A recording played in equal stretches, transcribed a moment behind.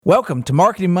Welcome to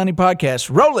Marketing Money Podcast.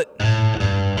 Roll it.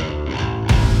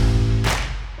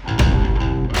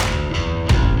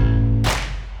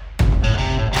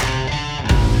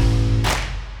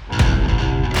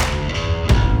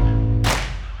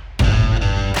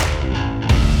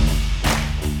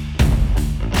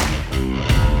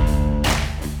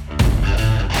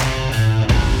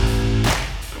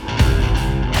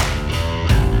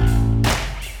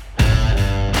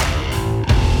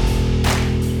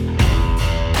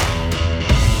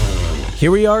 Here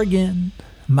we are again,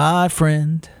 my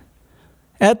friend,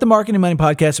 at the Marketing Money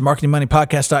Podcast at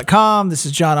marketingmoneypodcast.com. This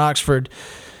is John Oxford,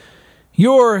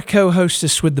 your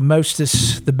co-hostess with the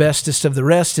mostest, the bestest of the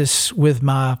restest, with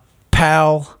my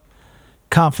pal,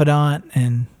 confidant,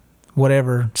 and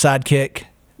whatever sidekick,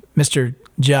 Mr.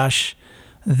 Josh,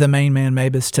 the main man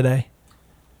Mabus today.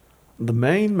 The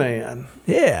main man.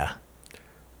 Yeah.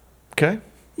 Okay.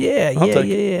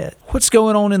 Yeah. What's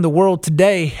going on in the world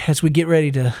today as we get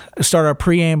ready to start our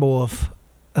preamble of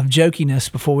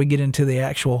jokiness before we get into the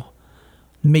actual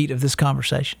meat of this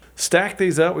conversation? Stack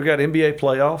these up. We got NBA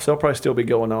playoffs. They'll probably still be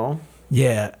going on.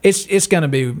 Yeah, it's going to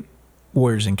be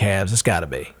Warriors and Cavs. It's got to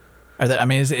be.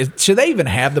 Should they even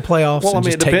have the playoffs? Well,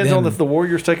 it depends on if the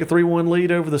Warriors take a 3-1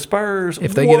 lead over the Spurs.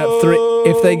 If they get up 3-1,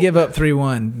 if they get up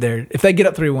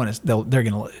 3-1, they're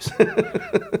going to lose.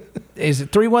 Is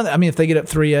it 3-1? If they get up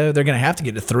 3-0, they're going to have to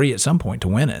get to 3 at some point to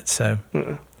win it. So,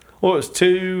 well, it's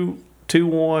 2-1,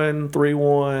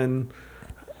 3-1,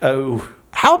 0.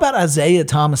 How about Isaiah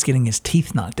Thomas getting his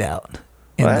teeth knocked out?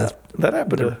 That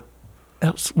happened.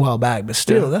 That was a while back, but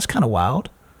still, that's kind of wild.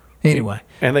 Anyway.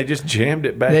 And they just jammed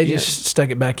it back in. They just stuck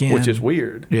it back in. Which is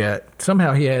weird. Yeah.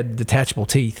 Somehow he had detachable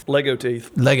teeth. Lego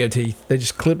teeth. They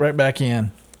just clip right back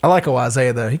in. I like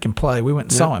Isaiah, though. He can play. We went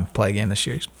and saw him play again this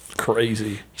year. He's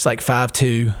crazy. He's like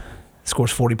 5'2", scores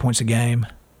 40 points a game.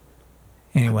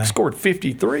 Anyway. Scored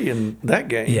 53 in that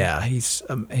game. Yeah, he's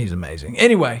amazing.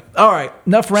 Anyway, all right,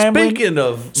 enough rambling.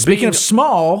 Speaking of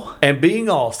small. And being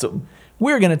awesome.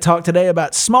 We're going to talk today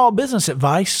about small business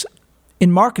advice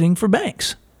in marketing for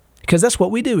banks. Because that's what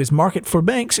we do, is market for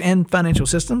banks and financial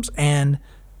systems and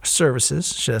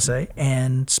services, should I say,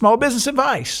 and small business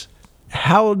advice.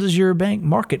 How does your bank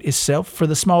market itself for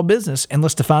the small business? And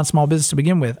let's define small business to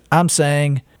begin with. I'm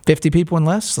saying 50 people and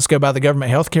less. Let's go by the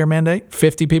government healthcare mandate.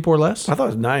 50 people or less. I thought it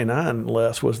was 99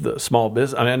 less was the small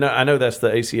business. I know that's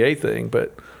the ACA thing,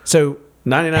 but so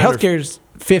 99 healthcare is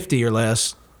 50 or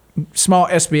less. Small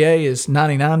SBA is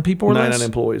 99 people or 99 less. 99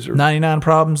 employees. 99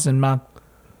 problems, and my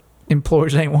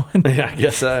employers ain't one. Yeah, I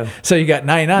guess so. So you got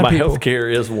 99 people. My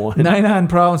healthcare is one. 99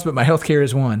 problems, but my healthcare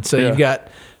is one. So you've got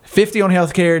 50 on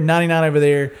healthcare, 99 over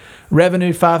there.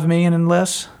 Revenue $5 million and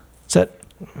less. Is that?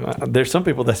 There's some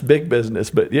people that's big business,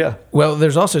 but yeah. Well,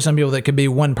 there's also some people that could be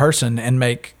one person and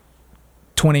make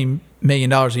 $20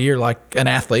 million a year, like an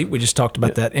athlete. We just talked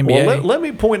about that. NBA. Well, let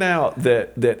me point out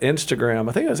that Instagram,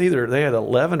 I think it was either they had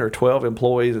 11 or 12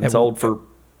 employees and sold for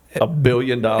 $1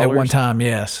 billion at one time.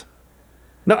 Yes.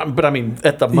 No, but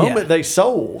at the moment they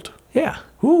sold. Yeah.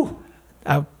 Whew.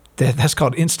 That's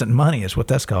called instant money, is what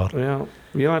that's called. Yeah.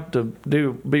 You don't have to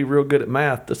be real good at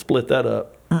math to split that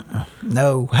up.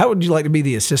 No. How would you like to be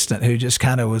the assistant who just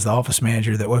kind of was the office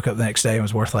manager that woke up the next day and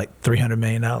was worth like $300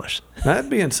 million? That'd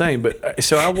be insane. But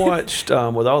so I watched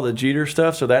with all the Jeter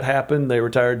stuff. So that happened. They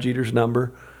retired Jeter's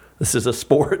number. This is a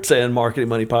sports and marketing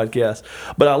money podcast.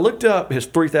 But I looked up his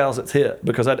 3,000th hit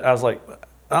because I was like,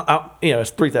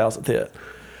 his 3,000th hit.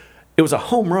 It was a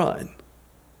home run.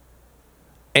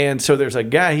 And so there's a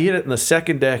guy, he hit it in the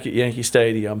second deck at Yankee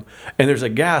Stadium, and there's a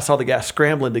guy, I saw the guy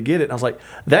scrambling to get it, and I was like,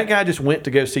 that guy just went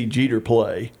to go see Jeter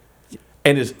play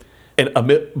and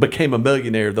became a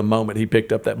millionaire the moment he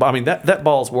picked up that ball. That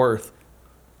ball's worth.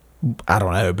 I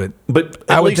don't know, but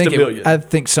at least $1 million. I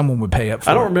think someone would pay up for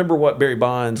it. I don't remember what Barry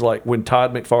Bonds, like when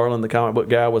Todd McFarlane, the comic book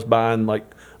guy, was buying like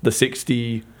the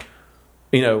 60,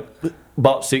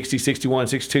 bought 60, 61,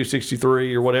 62,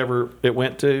 63 or whatever it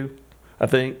went to, I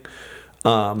think.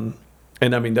 And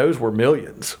those were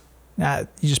millions. Nah,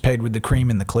 you just paid with the cream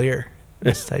in the clear.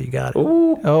 That's how you got it.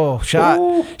 Ooh. Oh,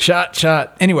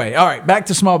 shot. Anyway, all right, back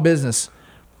to small business,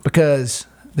 because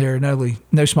there are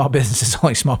no small businesses,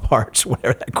 only small parts,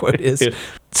 whatever that quote is. Yeah.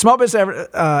 Small business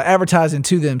advertising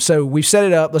to them. So we've set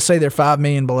it up. Let's say they're $5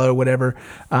 million below, whatever.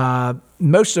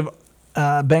 Most of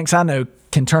banks I know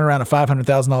can turn around a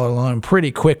 $500,000 loan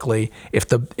pretty quickly if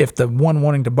the one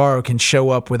wanting to borrow can show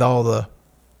up with all the.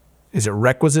 Is it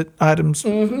requisite items?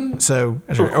 Mm-hmm. So,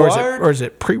 or is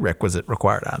it prerequisite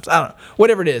required items? I don't know.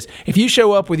 Whatever it is. If you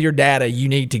show up with your data you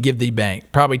need to give the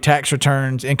bank, probably tax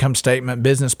returns, income statement,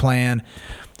 business plan,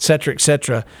 cetera, et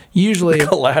cetera. Usually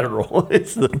Collateral.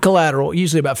 It's the collateral,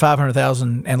 usually about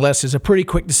 $500,000 and less, is a pretty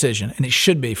quick decision, and it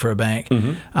should be for a bank.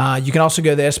 You can also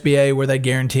go to the SBA where they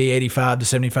guarantee 85 to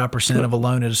 75% of a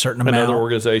loan at a certain amount. And other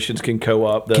organizations can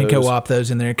co-op those. Can co-op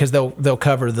those in there because they'll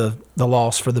cover the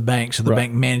loss for the bank, so the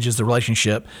bank manages the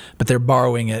relationship, but they're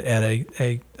borrowing it at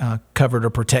a covered or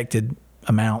protected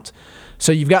amount.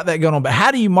 So you've got that going on. But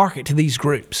how do you market to these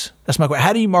groups? That's my question.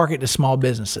 How do you market to small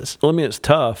businesses? Well, I mean, it's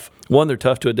tough. One, they're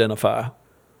tough to identify.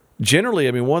 Generally,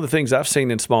 I mean, one of the things I've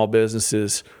seen in small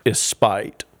businesses is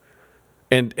spite.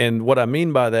 And what I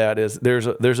mean by that is there's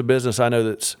a business I know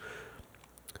that's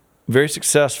very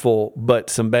successful, but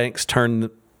some banks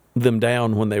turned them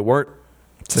down when they weren't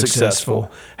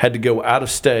successful. Had to go out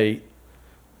of state.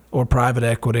 Or private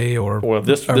equity, or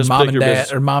this mom and dad,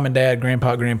 business, or mom and dad,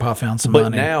 grandpa found some but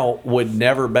money. But now would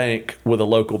never bank with a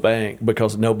local bank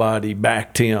because nobody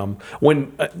backed him.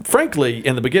 When, frankly,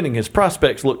 in the beginning, his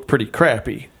prospects looked pretty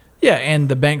crappy. Yeah, and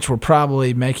the banks were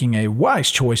probably making a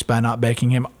wise choice by not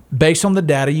banking him based on the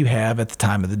data you have at the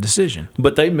time of the decision.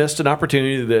 But they missed an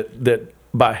opportunity that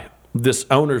by this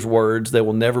owner's words, they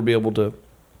will never be able to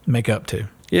make up to.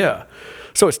 Yeah.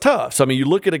 So it's tough. So, I mean, you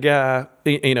look at a guy,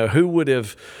 who would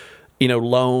have,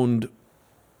 loaned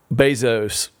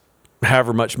Bezos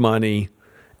however much money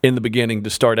in the beginning to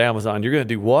start Amazon. You're going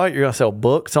to do what? You're going to sell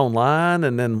books online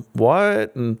and then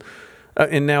what? And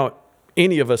now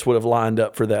any of us would have lined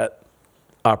up for that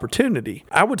opportunity.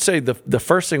 I would say the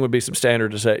first thing would be some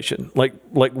standardization, like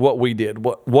what we did.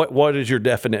 What is your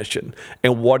definition?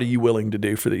 And what are you willing to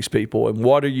do for these people? And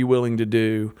what are you willing to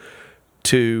do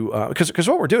because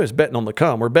what we're doing is betting on the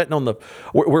come. We're betting on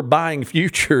we're buying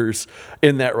futures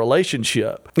in that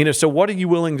relationship. So what are you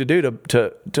willing to do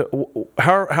to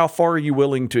how far are you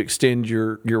willing to extend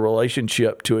your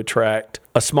relationship to attract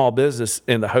a small business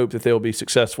in the hope that they'll be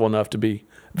successful enough to be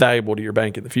valuable to your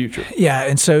bank in the future? Yeah,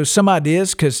 and so some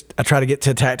ideas, because I try to get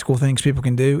to tactical things people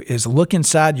can do, is look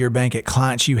inside your bank at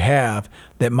clients you have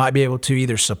that might be able to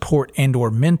either support and or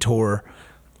mentor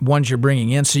ones you're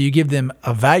bringing in, so you give them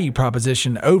a value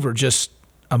proposition over just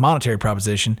a monetary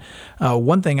proposition.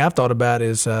 One thing I've thought about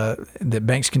is that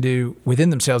banks can do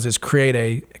within themselves is create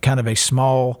a kind of a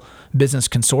small business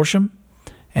consortium.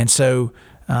 And so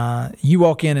you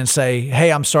walk in and say,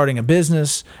 hey, I'm starting a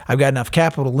business. I've got enough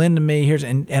capital to lend to me.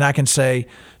 And I can say,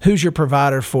 who's your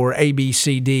provider for A, B,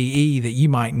 C, D, E that you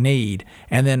might need?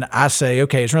 And then I say,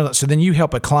 okay, it's relevant. So then you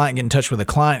help a client get in touch with a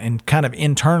client, and kind of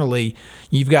internally,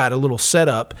 you've got a little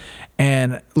setup.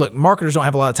 And look, marketers don't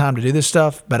have a lot of time to do this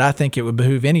stuff, but I think it would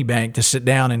behoove any bank to sit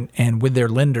down and with their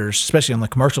lenders, especially on the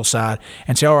commercial side,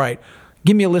 and say, all right,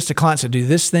 give me a list of clients that do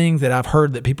this thing that I've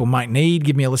heard that people might need.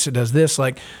 Give me a list that does this.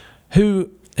 Like, who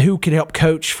could help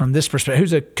coach from this perspective?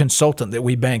 Who's a consultant that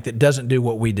we bank that doesn't do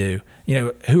what we do?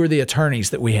 Who are the attorneys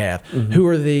that we have? Mm-hmm. Who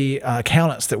are the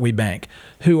accountants that we bank?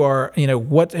 Who are,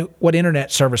 what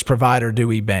internet service provider do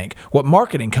we bank? What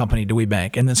marketing company do we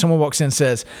bank? And then someone walks in and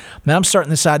says, man, I'm starting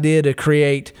this idea to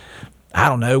create, I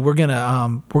don't know, we're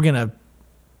gonna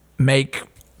make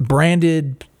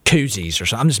branded koozies or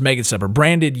something. I'm just making stuff, or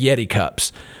branded Yeti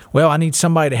cups. Well, I need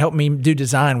somebody to help me do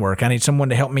design work. I need someone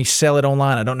to help me sell it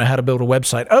online. I don't know how to build a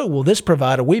website. Oh, well, this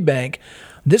provider we bank,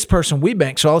 this person we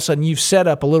bank. So all of a sudden you've set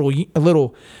up a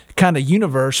little kind of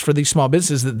universe for these small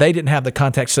businesses that they didn't have the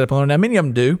contact set up on. Now, many of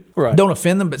them do. Right. Don't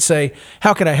offend them, but say,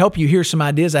 how can I help you? Here's some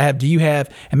ideas I have. Do you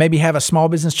have, and maybe have a small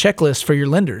business checklist for your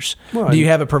lenders? Right. Do you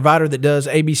have a provider that does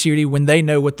A, B, C, or D when they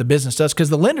know what the business does? Because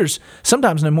the lenders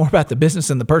sometimes know more about the business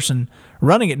than the person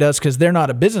running it does, because they're not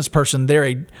a business person. They're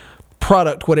a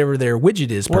product, whatever their widget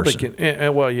is, person.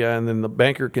 And then the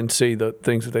banker can see the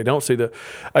things that they don't see.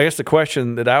 I guess the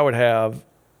question that I would have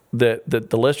that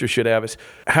the listener should have is,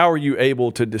 how are you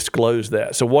able to disclose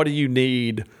that? So what do you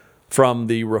need from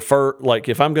the refer? Like,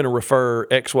 if I'm going to refer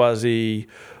XYZ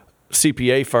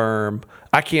CPA firm,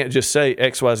 I can't just say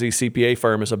XYZ CPA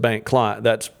firm is a bank client.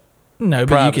 That's no,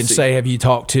 but you can say, have you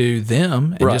talked to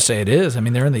them, and just say it is. I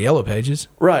mean, they're in the yellow pages.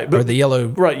 Right. Or the yellow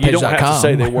right. You don't have to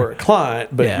say they were a client,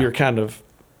 but you're kind of.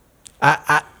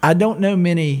 I don't know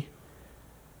many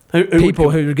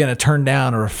people who are going to turn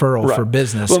down a referral for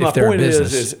business if they're a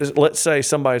business. Is let's say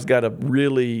somebody's got a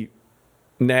really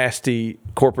nasty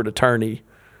corporate attorney.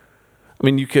 I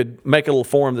mean, you could make a little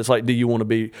form that's like, do you want to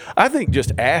be? I think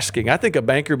just asking. I think a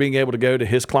banker being able to go to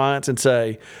his clients and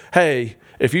say, hey,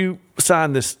 if you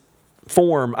sign this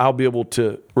form, I'll be able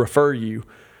to refer you.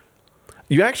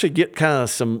 You actually get kind of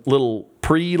some little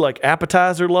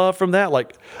appetizer love from that.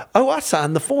 Like, oh, I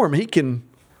signed the form. He can.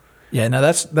 Yeah, no,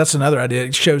 that's another idea.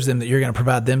 It shows them that you're going to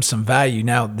provide them some value.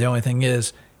 Now, the only thing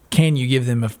is, can you give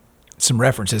them some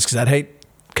references? Because I'd hate to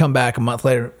come back a month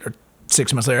later or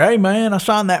 6 months later, hey, man, I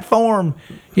signed that form.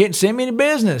 You didn't send me any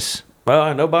business.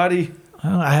 Well, nobody.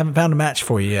 Well, I haven't found a match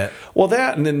for you yet. Well,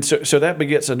 that, and then so that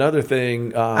begets another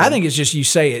thing. I think it's just you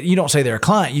say it. You don't say they're a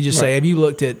client. You just say, have you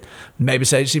looked at maybe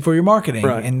this agency for your marketing?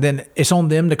 Right. And then it's on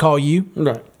them to call you.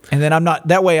 Right. And then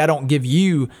that way I don't give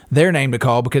you their name to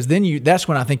call, because then that's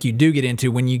when I think you do get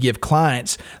into when you give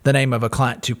clients the name of a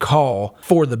client to call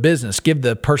for the business. Give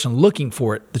the person looking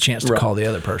for it the chance to call the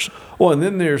other person. Well, and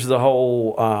then there's the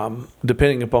whole,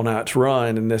 depending upon how it's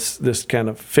run, and this kind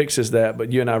of fixes that,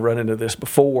 but you and I run into this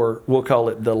before, we'll call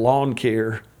it the lawn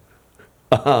care,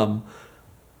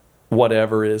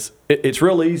 whatever is. It's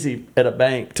real easy at a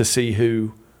bank to see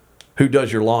who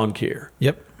does your lawn care.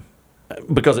 Yep.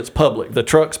 Because it's public. The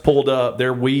truck's pulled up,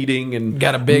 they're weeding and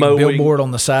got a big mowing. billboard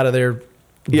on the side of their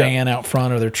van out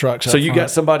front, or their trucks out front. So you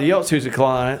got somebody else who's a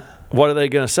client. What are they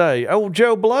going to say? Oh,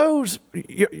 Joe Blows,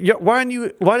 why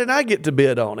didn't I get to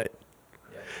bid on it?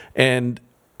 And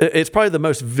it's probably the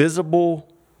most visible,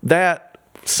 that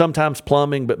sometimes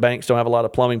plumbing, but banks don't have a lot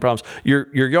of plumbing problems.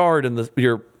 Your yard and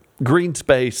your green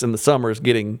space in the summer is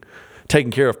getting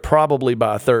taken care of probably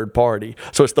by a third party.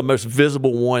 So it's the most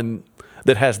visible one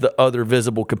that has the other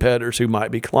visible competitors who might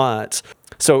be clients.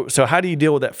 So how do you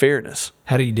deal with that fairness?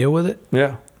 How do you deal with it?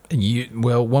 Yeah.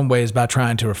 Well, one way is by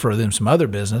trying to refer them some other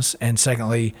business. And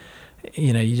secondly,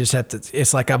 you just have to,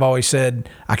 it's like I've always said,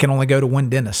 I can only go to one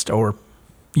dentist, or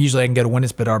usually I can go to one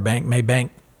dentist, but our bank may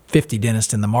bank 50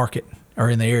 dentists in the market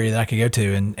or in the area that I could go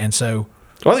to. And so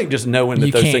I think just knowing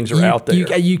that those things are out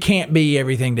there. You can't be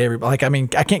everything to everybody. Like, I mean,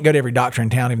 I can't go to every doctor in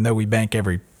town, even though we bank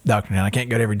every doctor in town. I can't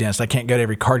go to every dentist. I can't go to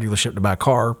every car dealership to buy a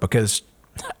car because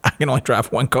I can only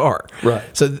drive one car. Right.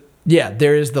 So, yeah,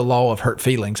 there is the law of hurt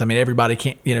feelings. I mean, everybody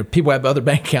can't, people have other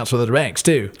bank accounts with other banks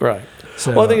too. Right.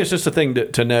 So, well, I think it's just a thing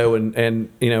to know and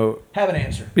have an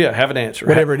answer. Yeah, have an answer.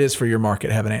 Whatever it is for your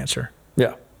market, have an answer.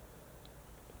 Yeah.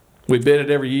 We bid it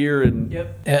every year. And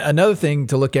another thing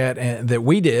to look at that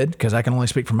we did, because I can only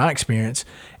speak from my experience,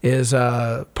 is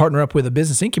partner up with a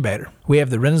business incubator. We have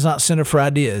the Renaissance Center for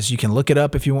Ideas. You can look it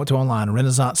up if you want to online,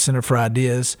 Renaissance Center for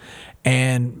Ideas.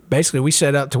 And basically we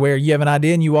set up to where you have an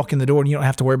idea and you walk in the door and you don't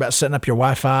have to worry about setting up your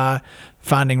Wi-Fi,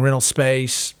 finding rental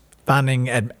space, finding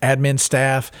admin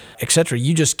staff, etc.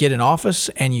 You just get an office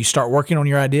and you start working on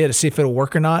your idea to see if it'll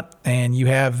work or not. And you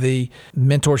have the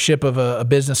mentorship of a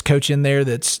business coach in there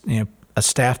that's a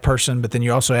staff person, but then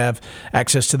you also have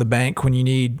access to the bank when you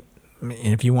need,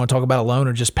 if you want to talk about a loan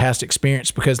or just past experience,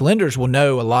 because lenders will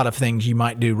know a lot of things you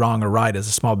might do wrong or right as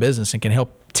a small business and can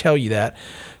help tell you that.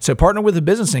 So partner with a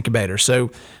business incubator.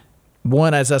 So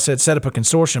one, as I said, set up a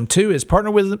consortium. Two is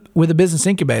partner with a business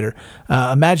incubator.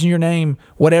 Imagine your name,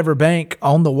 whatever bank,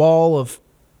 on the wall of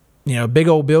a big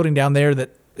old building down there that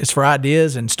is for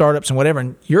ideas and startups and whatever.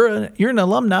 And you're an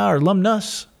alumni or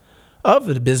alumnus of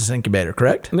the business incubator,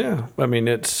 correct? Yeah. I mean,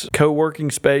 it's co-working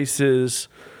spaces,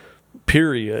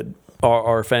 period,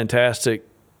 are fantastic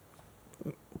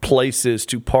places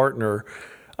to partner.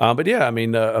 But yeah, I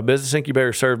mean, a business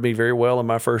incubator served me very well in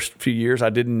my first few years.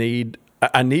 I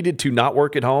needed to not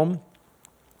work at home,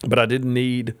 but I didn't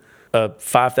need a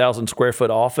 5,000 square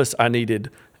foot office.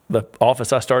 The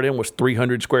office I started in was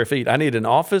 300 square feet. I needed an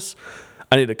office.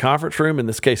 I needed a conference room. In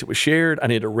this case, it was shared. I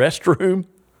needed a restroom.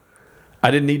 I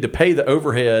didn't need to pay the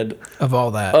overhead of all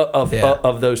that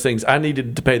of those things. I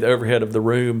needed to pay the overhead of the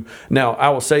room. Now, I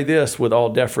will say this with all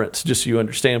deference, just so you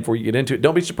understand before you get into it.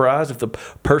 Don't be surprised if the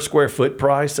per square foot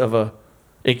price of a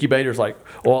incubator is like,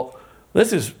 well,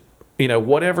 this is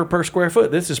whatever per square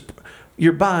foot.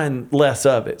 You're buying less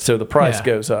of it, so the price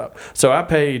goes up. So I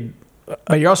paid.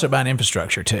 But you're also buying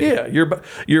infrastructure too. Yeah,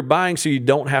 you're buying so you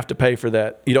don't have to pay for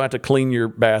that. You don't have to clean your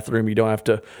bathroom. You don't have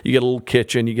to. You get a little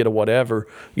kitchen. You get a whatever.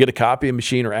 You get a copying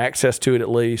machine or access to it at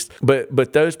least.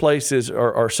 But those places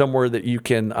are somewhere that you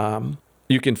can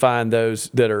find those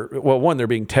that are, well, one, they're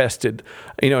being tested.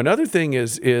 Another thing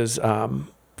is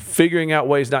figuring out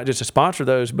ways not just to sponsor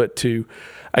those, but to,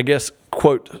 I guess,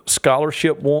 quote,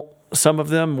 scholarship some of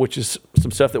them, which is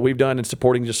some stuff that we've done in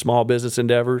supporting just small business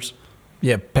endeavors.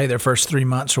 Yeah, pay their first 3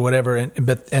 months or whatever. And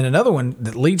another one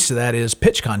that leads to that is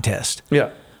pitch contest.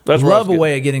 Yeah. That's love a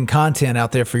way of getting content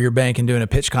out there for your bank and doing a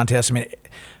pitch contest. I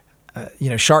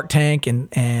mean, Shark Tank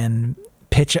and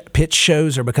pitch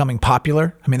shows are becoming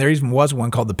popular. I mean, there even was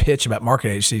one called The Pitch about market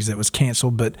agencies that was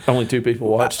canceled, but only 2 people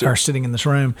watched it. Are sitting in this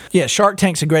room. Yeah, Shark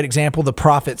Tank's a great example. The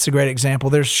Profit's a great example.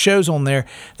 There's shows on there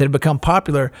that have become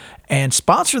popular, and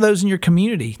sponsor those in your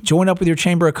community. Join up with your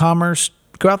Chamber of Commerce.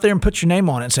 Go out there and put your name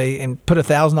on it. And put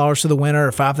 $1,000 to the winner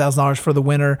or $5,000 for the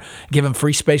winner. Give them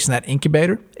free space in that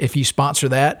incubator if you sponsor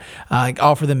that.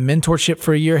 Offer them mentorship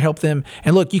for a year. Help them.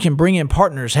 And look, you can bring in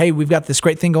partners. Hey, we've got this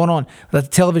great thing going on. Let the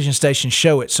television station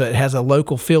show it so it has a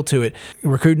local feel to it.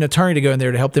 Recruit an attorney to go in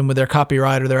there to help them with their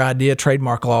copyright or their idea,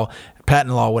 trademark law,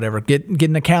 patent law, whatever. Get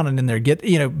an accountant in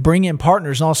there. Bring in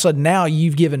partners, and all of a sudden now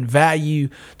you've given value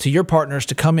to your partners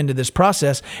to come into this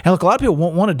process. And look, a lot of people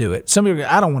won't want to do it. Some people go,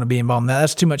 I don't want to be involved in that.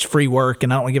 That's too much free work,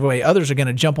 and I don't want to give away. Others are going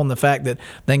to jump on the fact that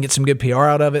they can get some good PR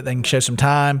out of it. They can show some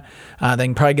time. They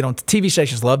can probably get on TV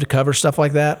stations. Love to cover stuff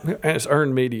like that. And it's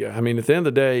earned media. I mean, at the end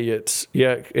of the day,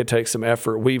 it takes some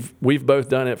effort. We've both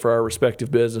done it for our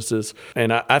respective businesses,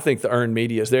 and I think the earned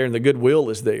media is there and the goodwill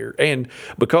is there. And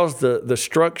because the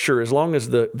structure, as long as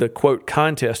the quote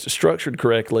contest is structured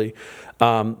correctly,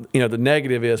 the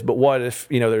negative is, but what if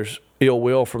there's ill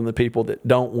will from the people that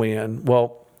don't win?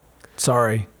 Well,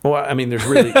 sorry. Well, I mean, there's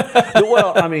really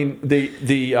well, I mean,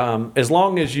 the as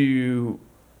long as you,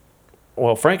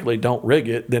 well, frankly, don't rig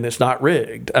it, then it's not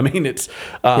rigged. I mean, it's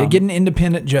get an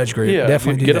independent judge group. Yeah,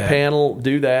 definitely get a panel,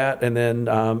 do that, and then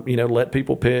let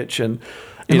people pitch and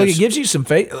look, it gives you some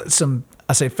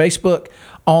Facebook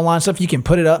online stuff. You can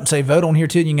put it up and say vote on here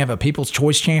too. And you can have a People's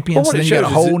Choice champion. Well, so then you got a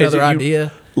whole other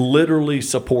idea. Literally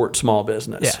support small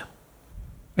business.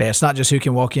 Yeah, it's not just who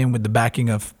can walk in with the backing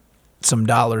of some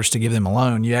dollars to give them a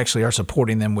loan. You actually are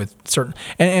supporting them with certain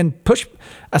and push.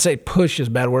 I say push is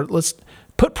a bad word. Let's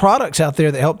put products out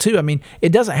there that help too. I mean,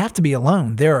 it doesn't have to be a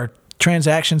loan. There are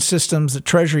transaction systems, the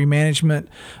treasury management,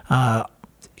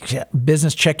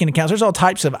 business checking accounts. There's all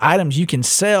types of items you can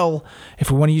sell, if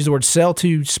we want to use the word sell,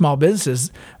 to small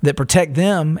businesses that protect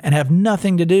them and have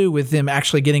nothing to do with them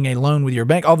actually getting a loan with your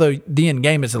bank. Although the end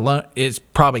game is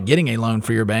probably getting a loan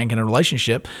for your bank in a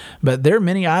relationship. But there are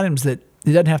many items that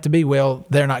it doesn't have to be, well,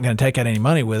 they're not going to take out any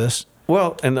money with us.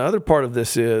 Well, and the other part of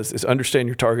this is understand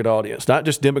your target audience, not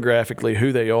just demographically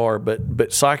who they are, but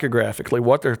psychographically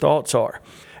what their thoughts are.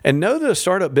 And know that a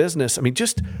startup business, I mean,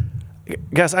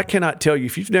 guys, I cannot tell you,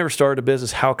 if you've never started a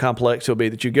business, how complex it'll be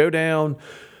that you go down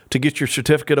to get your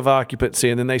certificate of occupancy,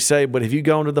 and then they say, but have you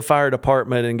gone to the fire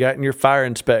department and gotten your fire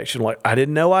inspection? Like, I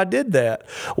didn't know I did that.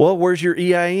 Well, where's your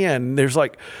EIN? There's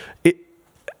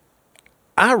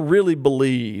I really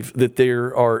believe that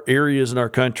there are areas in our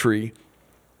country,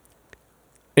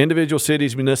 individual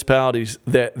cities, municipalities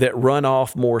that run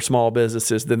off more small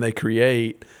businesses than they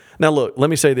create. Now, look, let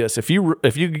me say this. If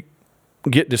you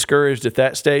get discouraged at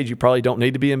that stage, you probably don't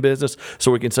need to be in business.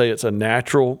 So we can say it's a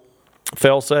natural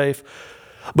fail-safe.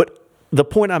 But the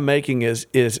point I'm making is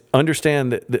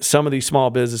understand that some of these small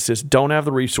businesses don't have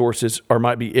the resources or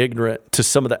might be ignorant to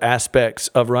some of the aspects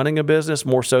of running a business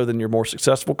more so than your more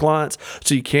successful clients.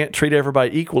 So you can't treat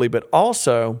everybody equally, but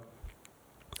also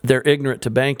they're ignorant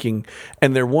to banking,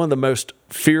 and they're one of the most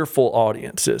fearful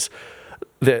audiences.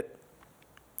 That,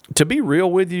 to be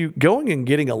real with you, going and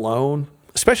getting a loan,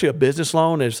 especially a business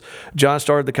loan, as John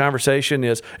started the conversation,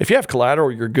 is if you have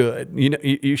collateral, you're good.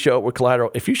 You show up with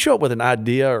collateral. If you show up with an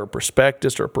idea or a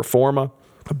prospectus or a pro forma,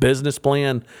 a business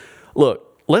plan,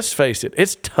 look, let's face it,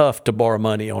 it's tough to borrow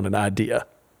money on an idea.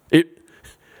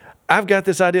 I've got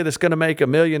this idea that's going to make $1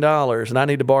 million and I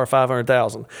need to borrow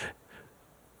 $500,000.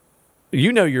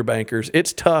 You know your bankers.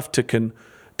 It's tough to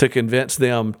convince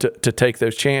them to take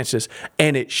those chances,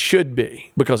 and it should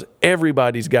be, because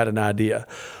everybody's got an idea.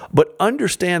 But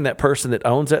understand that person that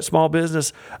owns that small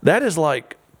business, that is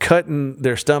like cutting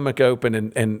their stomach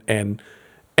open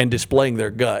and displaying their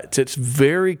guts. It's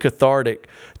very cathartic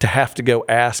to have to go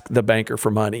ask the banker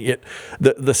for money.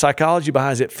 The psychology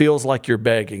behind it feels like you're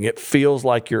begging. It feels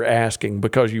like you're asking,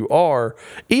 because you are,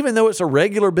 even though it's a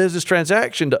regular business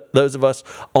transaction to those of us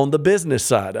on the business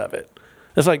side of it.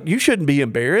 It's like, you shouldn't be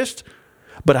embarrassed,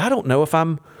 but I don't know if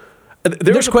I'm.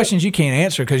 There's questions you can't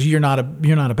answer because you're not a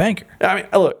banker. I mean,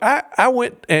 look, I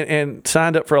went and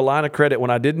signed up for a line of credit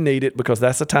when I didn't need it, because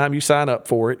that's the time you sign up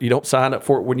for it. You don't sign up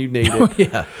for it when you need it.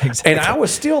 Yeah, exactly. And I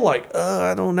was still like,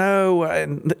 I don't know.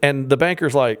 And the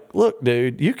banker's like, look,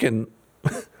 dude, you can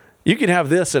have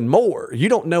this and more. You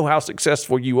don't know how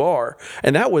successful you are.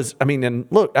 And that was, and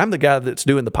look, I'm the guy that's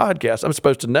doing the podcast. I'm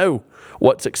supposed to know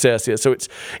what success is. So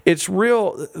it's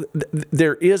real.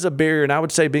 There is a barrier. And I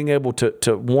would say being able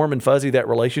to warm and fuzzy that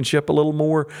relationship a little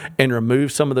more and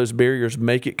remove some of those barriers,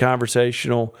 make it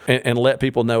conversational, and let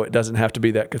people know it doesn't have to be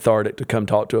that cathartic to come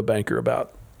talk to a banker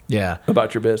about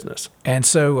your business. And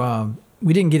so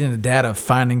we didn't get into data of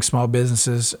finding small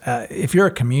businesses. If you're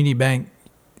a community bank,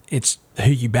 it's who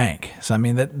you bank. So,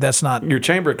 that's not your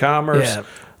Chamber of Commerce. Yeah.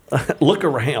 Look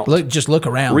around. Just look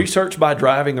around. Research by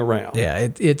driving around. Yeah,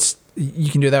 it's you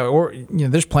can do that. Or,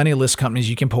 there's plenty of list companies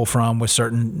you can pull from with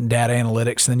certain data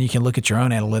analytics. And then you can look at your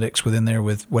own analytics within there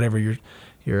with whatever your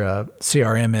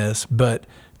CRM is. But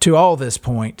to all this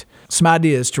point, some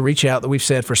ideas to reach out that we've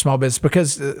said for small business,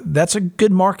 because that's a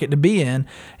good market to be in,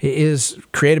 is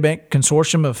create a bank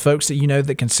consortium of folks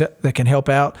that can help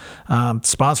out,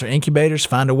 sponsor incubators,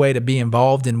 find a way to be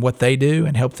involved in what they do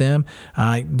and help them.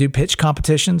 Do pitch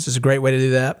competitions is a great way to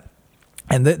do that.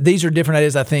 And these are different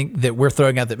ideas, I think, that we're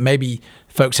throwing out that maybe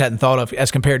folks hadn't thought of,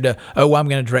 as compared to, I'm going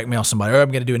to direct mail somebody, or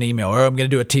I'm going to do an email, or I'm going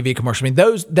to do a TV commercial. I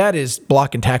mean, that is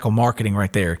block and tackle marketing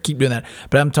right there. Keep doing that.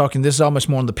 But I'm talking, this is almost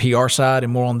more on the PR side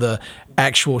and more on the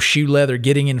actual shoe leather,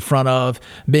 getting in front of,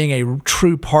 being a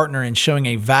true partner and showing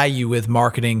a value with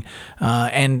marketing.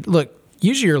 And look,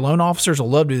 usually your loan officers will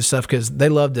love to do this stuff because they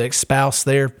love to espouse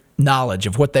their knowledge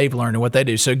of what they've learned and what they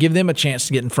do. So give them a chance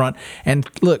to get in front. And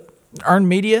look, Earned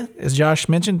Media, as Josh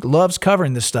mentioned, loves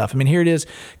covering this stuff. I mean, here it is.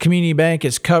 Community Bank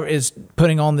is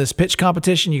putting on this pitch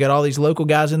competition. You got all these local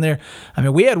guys in there. I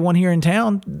mean, we had one here in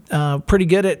town, pretty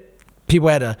good at, people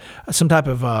had some type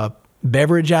of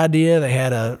beverage idea. They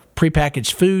had a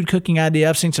prepackaged food cooking idea.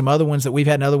 I've seen some other ones that we've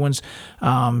had, and other ones,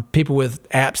 people with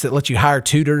apps that let you hire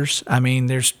tutors. I mean,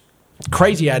 there's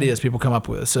crazy ideas people come up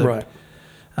with. So, right.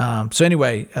 So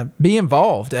anyway, be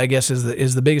involved, I guess,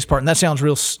 is the biggest part. And that sounds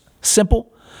real simple.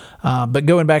 But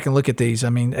going back and look at these,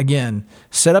 I mean, again,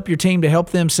 set up your team to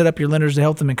help them, set up your lenders to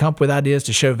help them, and come up with ideas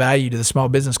to show value to the small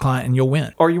business client, and you'll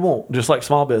win. Or you won't, just like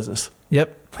small business.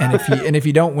 Yep. And if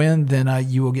you don't win, then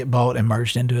you will get bought and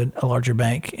merged into a larger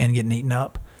bank and get eaten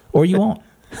up, or you won't.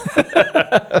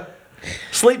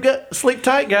 Sleep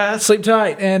tight, guys. Sleep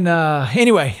tight. And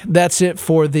anyway, that's it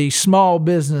for the small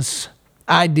business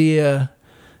idea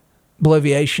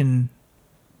bloviation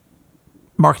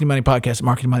Marketing Money Podcast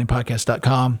at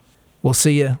marketingmoneypodcast.com. We'll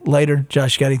see you later.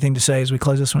 Josh, you got anything to say as we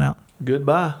close this one out?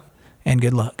 Goodbye. And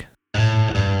good luck.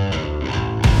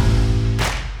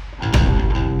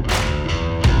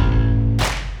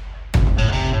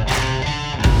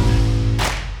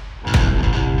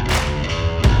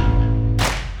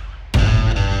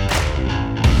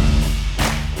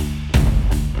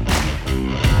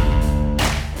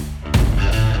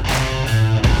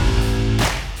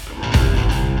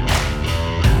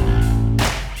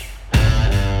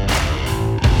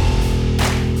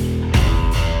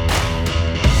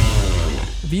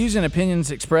 Views and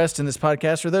opinions expressed in this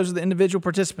podcast are those of the individual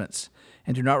participants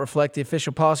and do not reflect the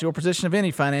official policy or position of any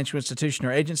financial institution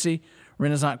or agency,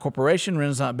 Renaissance Corporation,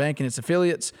 Renaissance Bank and its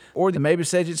affiliates, or the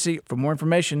Mabus Agency. For more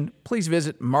information, please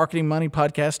visit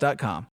marketingmoneypodcast.com.